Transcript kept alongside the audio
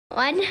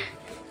1,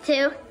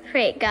 2,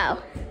 3, go.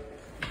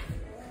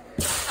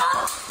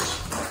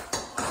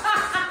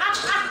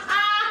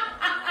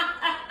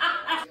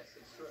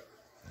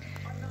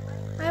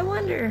 I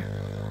wonder.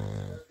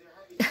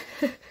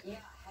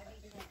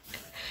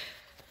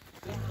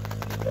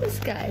 This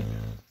guy.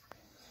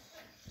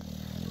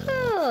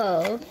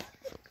 Oh,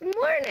 good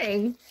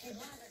morning.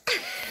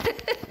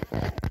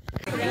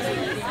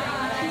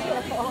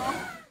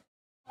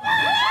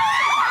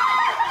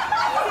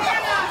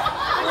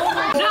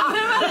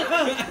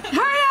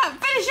 Hurry up!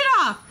 Finish it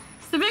off!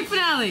 It's the big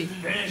finale!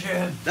 Finish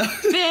it!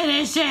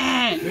 Finish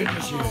it!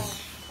 Finish it!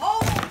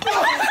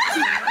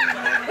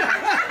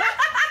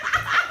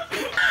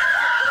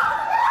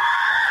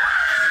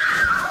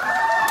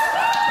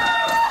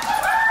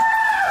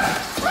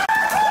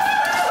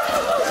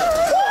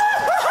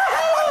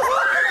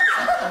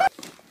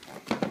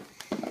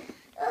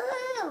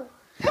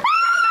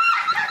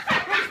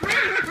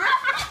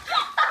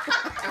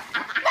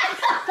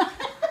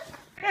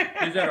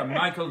 Is that a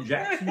Michael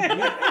Jackson?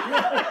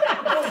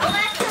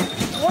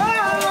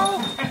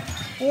 Wow!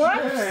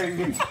 What?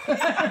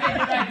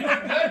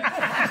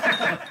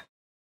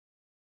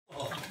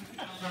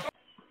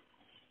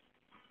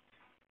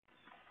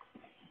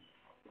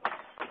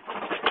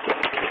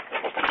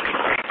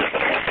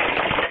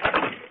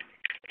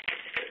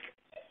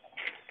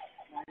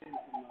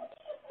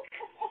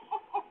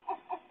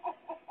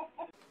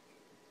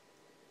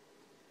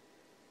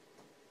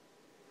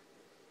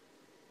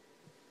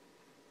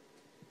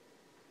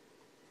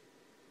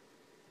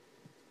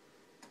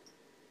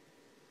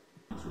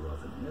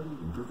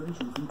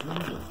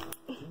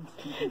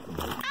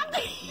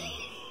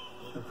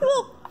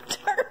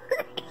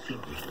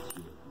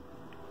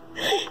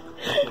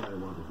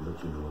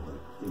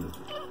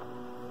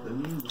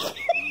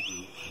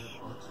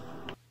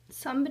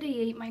 Somebody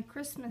ate my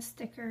Christmas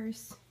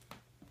stickers.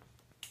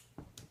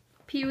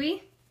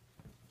 Pee-wee?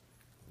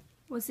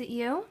 Was it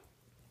you?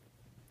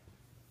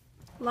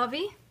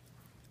 Lovey?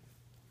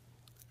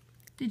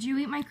 Did you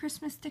eat my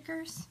Christmas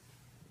stickers?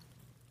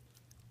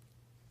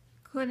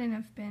 Couldn't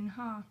have been,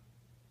 huh?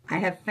 I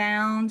have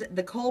found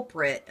the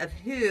culprit of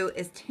who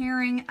is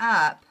tearing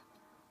up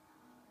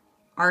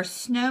our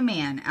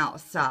snowman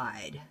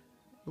outside.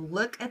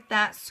 Look at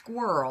that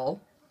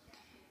squirrel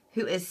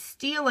who is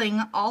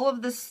stealing all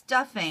of the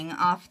stuffing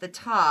off the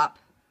top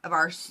of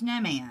our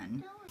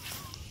snowman.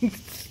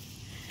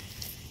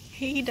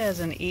 He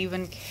doesn't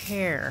even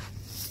care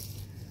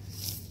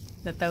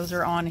that those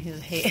are on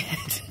his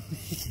head.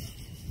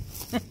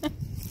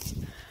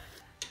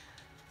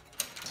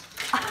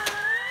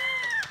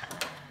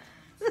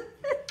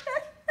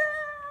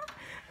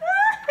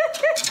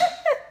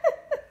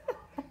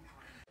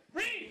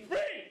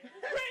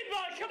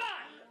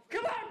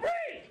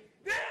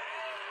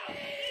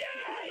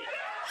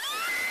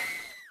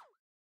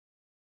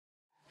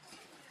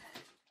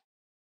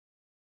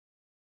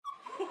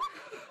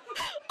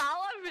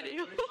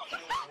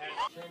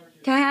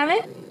 Can I have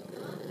it?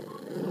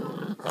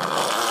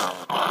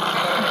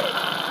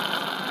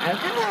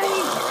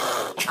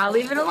 Okay. I'll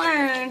leave it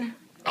alone.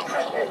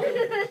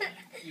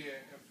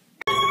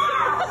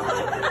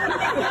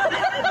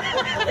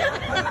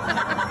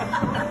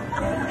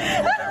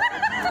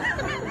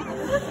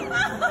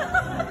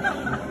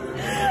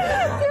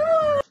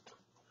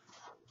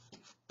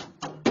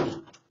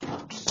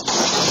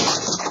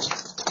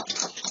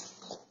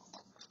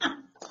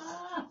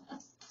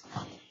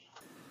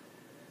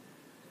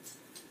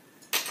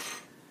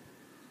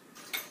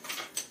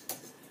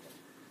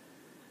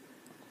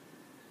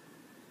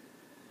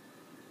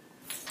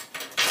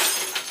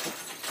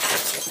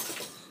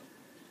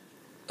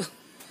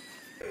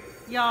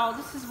 Y'all,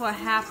 this is what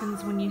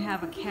happens when you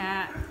have a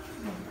cat.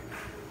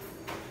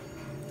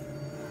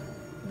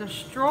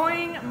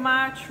 Destroying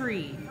my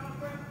tree.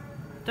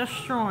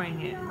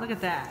 Destroying it. Look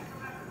at that.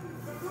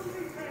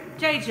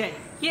 JJ,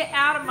 get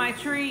out of my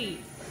tree.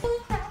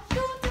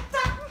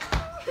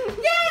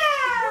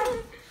 Yeah!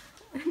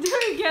 Do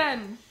it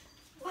again.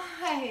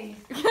 Why?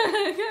 Because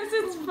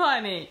it's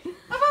funny.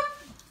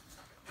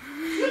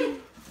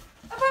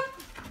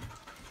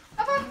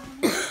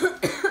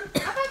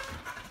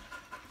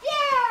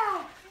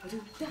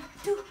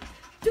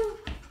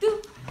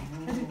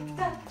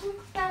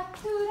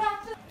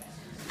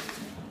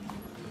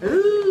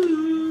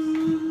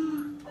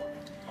 Ooh.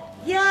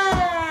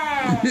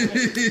 Yeah. You're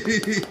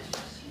pregnant.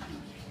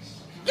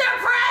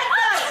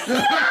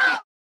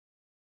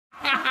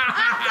 I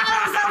thought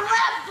it was a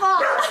lip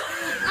balm.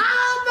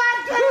 Oh my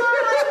god.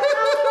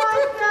 Oh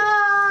my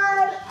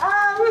god. Oh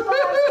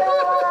my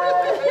god.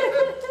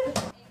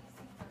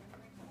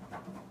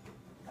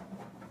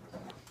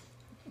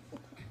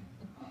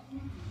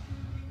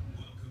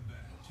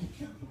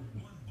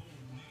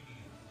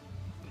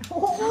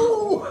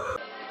 Oh.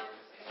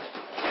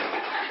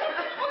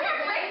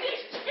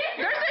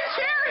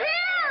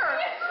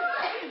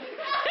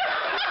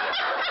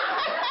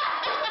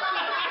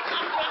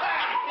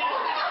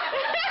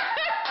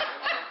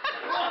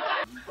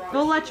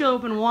 They'll let you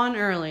open one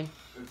early.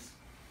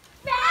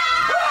 Oh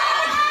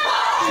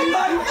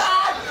my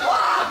god!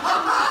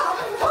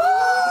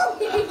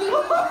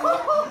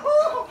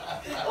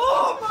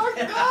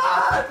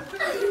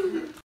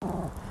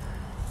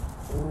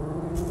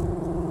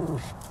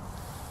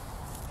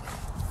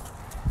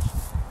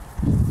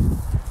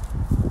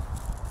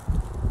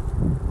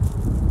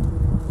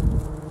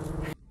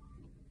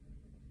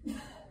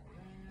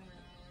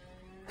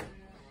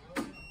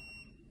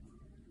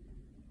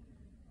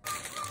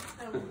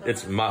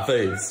 It's my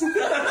face.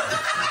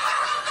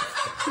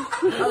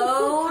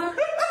 Oh.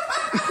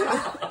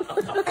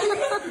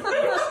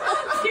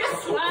 Your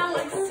smile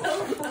is so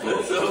funny.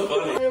 It's so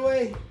funny. Straight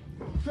away.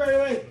 Straight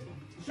away.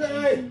 Straight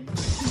away.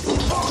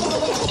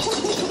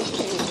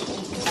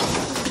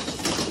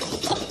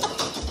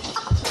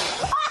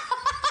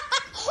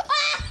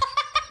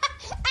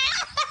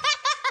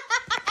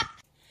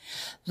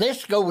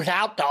 This goes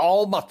out to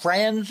all my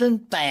friends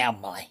and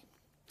family.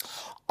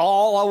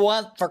 All I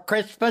want for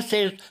Christmas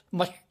is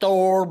my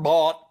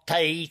store-bought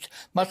teeth,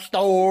 my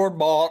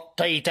store-bought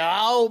teeth,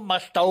 oh, my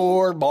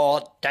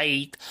store-bought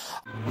teeth.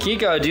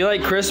 Kiko, do you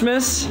like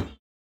Christmas?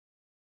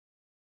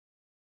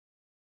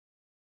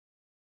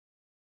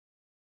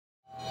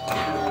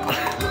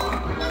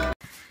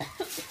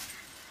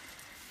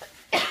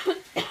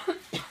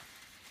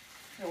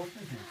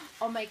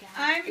 Oh my god.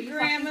 I'm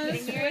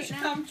Grandma's wish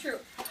come true.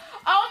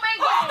 Oh my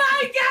god. Oh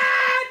my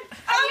god!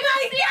 Oh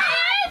my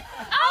god!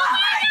 Oh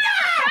my god!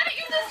 How did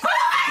you just Oh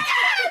my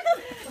god!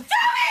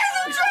 Tell me it's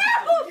a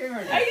true!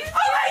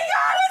 Oh my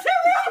god, it's a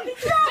real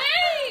true!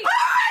 Hey!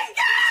 Oh my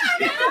god!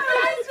 Oh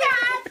my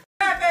god!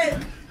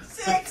 7,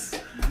 6,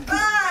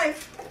 5,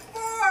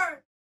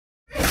 4.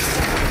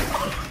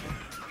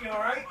 You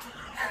alright?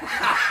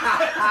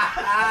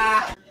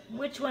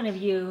 Which one of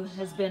you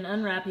has been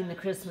unwrapping the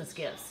Christmas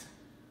gifts?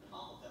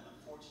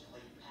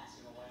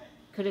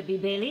 Could it be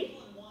Bailey?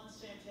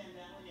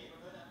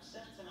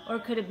 Or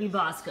could it be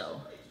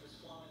Bosco?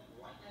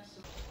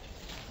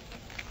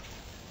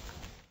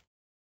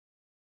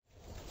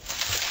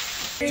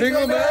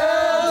 Jingle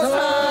bell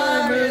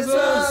time is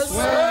a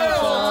swell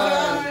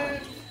time.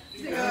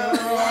 Go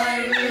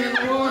riding in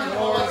one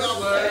horse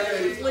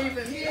sleigh.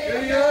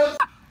 Giddy up.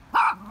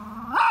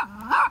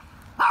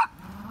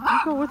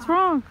 Nico, what's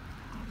wrong?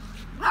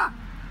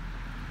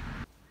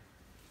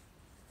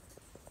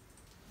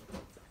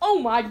 Oh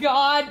my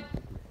god!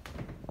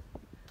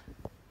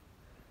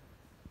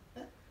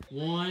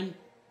 1,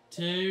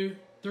 2,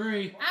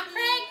 3. I'm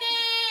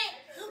pregnant!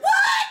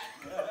 What?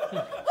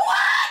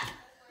 What?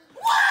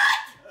 What?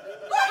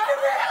 Are you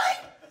really?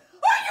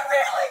 Are you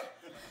really?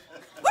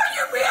 Are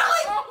you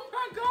really? Oh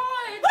my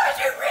god! Are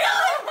you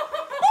really?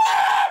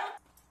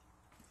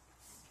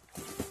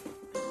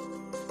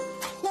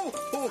 Ho,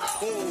 ho,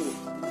 ho!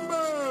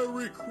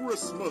 Merry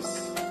Christmas!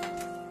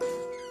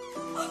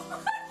 Oh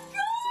my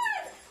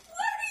god!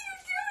 What are you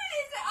doing?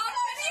 Is it on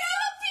video?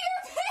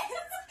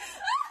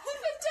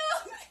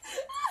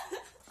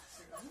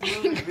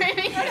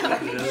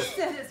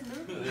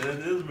 It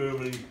is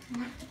moving.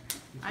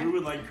 It's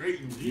moving like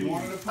Creighton. You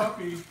wanted a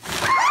puppy.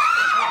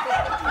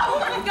 Oh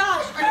my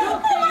gosh! Are you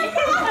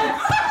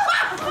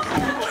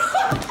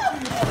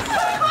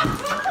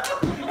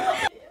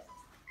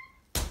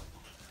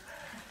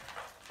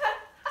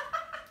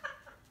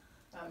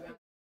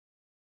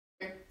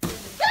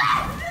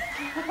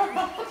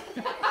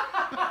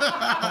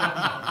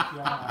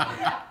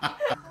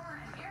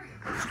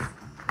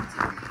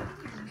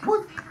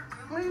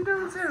What are you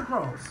doing, Santa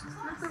Claus?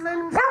 Let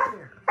him sit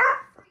there.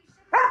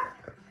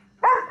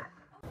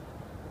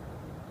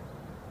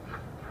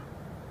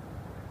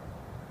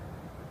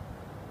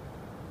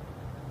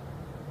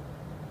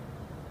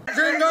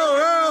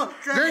 Jingle,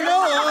 jingle